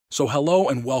So hello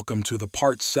and welcome to the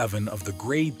Part 7 of the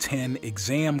Grade 10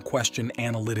 Exam Question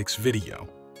Analytics video.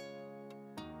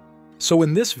 So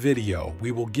in this video,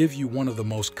 we will give you one of the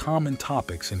most common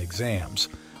topics in exams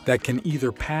that can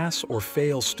either pass or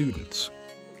fail students.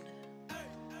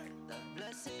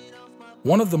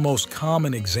 One of the most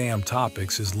common exam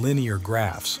topics is linear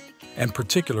graphs, and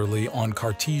particularly on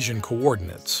Cartesian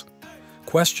coordinates.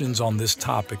 Questions on this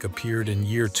topic appeared in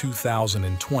year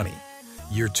 2020.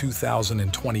 Year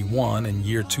 2021 and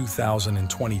year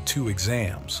 2022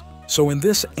 exams. So in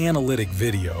this analytic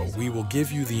video, we will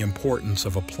give you the importance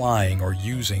of applying or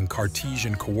using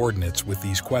Cartesian coordinates with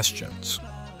these questions.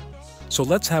 So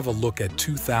let's have a look at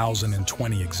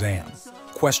 2020 exam,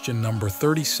 question number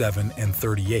 37 and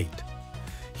 38.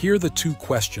 Here the two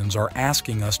questions are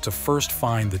asking us to first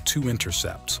find the two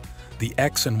intercepts, the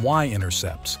x and y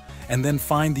intercepts, and then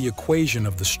find the equation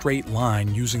of the straight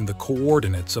line using the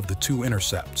coordinates of the two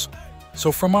intercepts.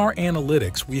 So from our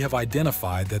analytics, we have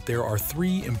identified that there are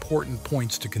three important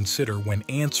points to consider when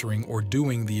answering or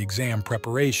doing the exam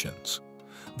preparations.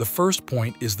 The first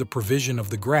point is the provision of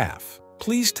the graph.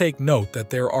 Please take note that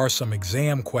there are some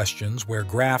exam questions where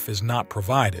graph is not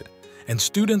provided, and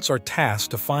students are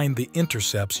tasked to find the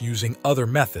intercepts using other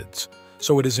methods,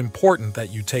 so it is important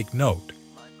that you take note.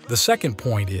 The second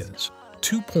point is,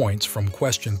 2 points from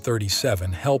question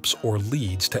 37 helps or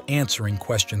leads to answering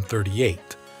question 38.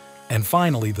 And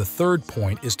finally, the third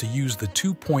point is to use the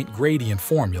 2-point gradient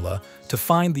formula to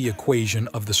find the equation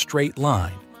of the straight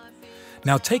line.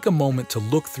 Now take a moment to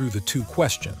look through the two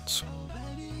questions.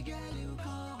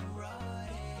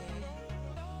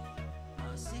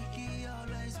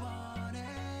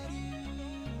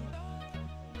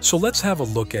 So let's have a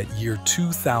look at year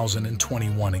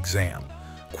 2021 exam.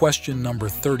 Question number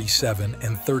 37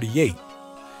 and 38.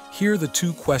 Here the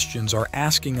two questions are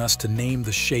asking us to name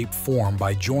the shape formed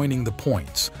by joining the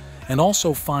points and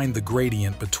also find the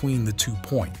gradient between the 2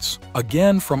 points.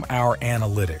 Again, from our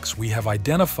analytics, we have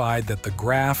identified that the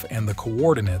graph and the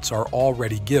coordinates are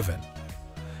already given.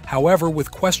 However,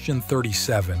 with question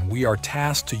 37, we are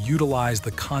tasked to utilize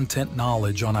the content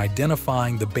knowledge on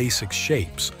identifying the basic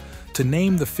shapes to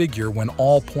name the figure when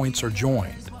all points are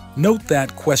joined. Note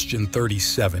that question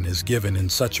 37 is given in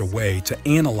such a way to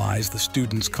analyze the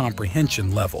student's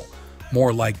comprehension level,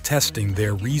 more like testing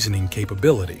their reasoning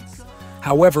capability.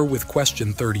 However, with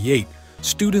question 38,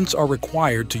 students are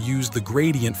required to use the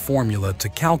gradient formula to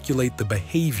calculate the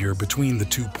behavior between the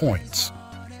 2 points.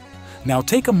 Now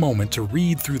take a moment to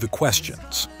read through the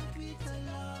questions.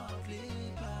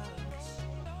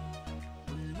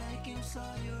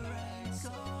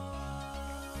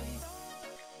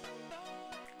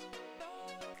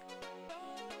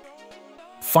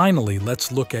 Finally,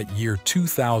 let's look at year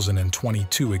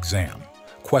 2022 exam,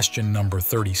 question number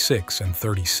 36 and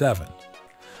 37.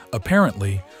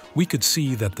 Apparently, we could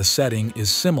see that the setting is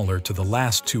similar to the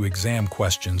last 2 exam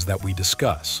questions that we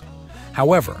discuss.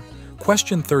 However,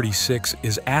 question 36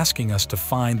 is asking us to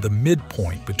find the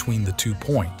midpoint between the 2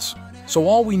 points. So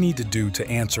all we need to do to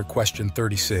answer question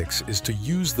 36 is to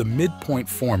use the midpoint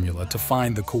formula to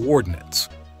find the coordinates.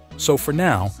 So for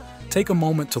now, take a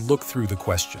moment to look through the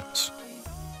questions.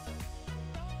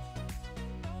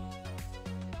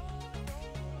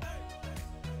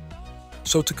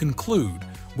 So to conclude,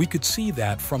 we could see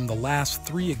that from the last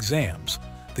 3 exams,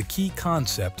 the key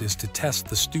concept is to test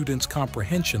the student's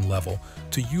comprehension level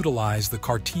to utilize the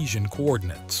Cartesian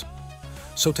coordinates.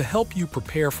 So to help you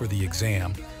prepare for the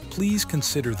exam, please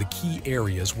consider the key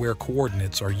areas where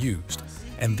coordinates are used,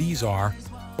 and these are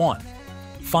 1.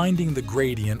 Finding the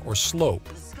gradient or slope.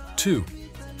 2.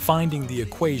 Finding the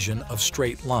equation of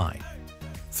straight line.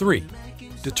 3.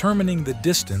 Determining the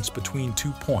distance between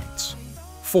 2 points.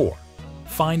 4.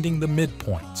 Finding the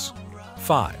midpoints.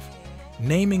 5.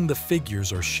 Naming the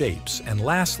figures or shapes. And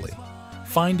lastly,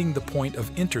 finding the point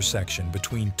of intersection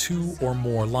between 2 or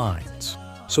more lines.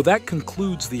 So that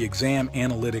concludes the exam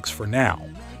analytics for now.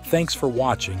 Thanks for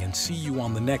watching and see you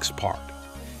on the next part.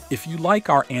 If you like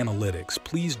our analytics,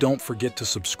 please don't forget to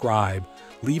subscribe,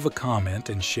 leave a comment,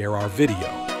 and share our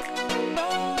video.